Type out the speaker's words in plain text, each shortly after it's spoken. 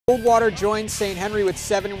Coldwater joins St. Henry with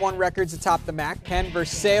 7-1 records atop the MAC. Ken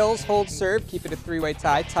Versailles holds serve, keep it a three-way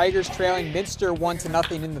tie. Tigers trailing Minster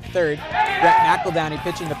 1-0 in the third. Brett McEldowney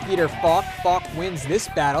pitching to Peter Falk. Falk wins this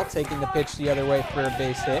battle, taking the pitch the other way for a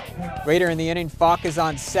base hit. Later in the inning, Falk is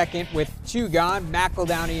on second with 2 gone.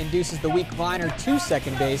 McEldowney induces the weak liner to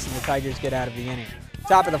second base, and the Tigers get out of the inning.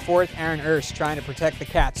 Top of the fourth, Aaron Ersch trying to protect the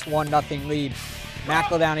Cats' 1-0 lead.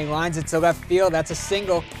 McEldowney lines it to left field. That's a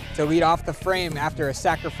single to lead off the frame after a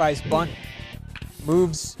sacrifice bunt.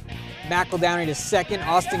 Moves McEldowney to second.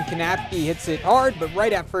 Austin Kanapke hits it hard, but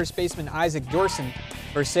right at first baseman Isaac Dorson.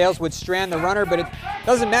 Versailles would strand the runner, but it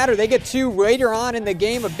doesn't matter. They get 2 later on in the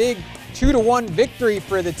game. A big 2-1 victory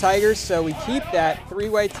for the Tigers, so we keep that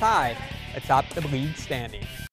three-way tie atop the league standings.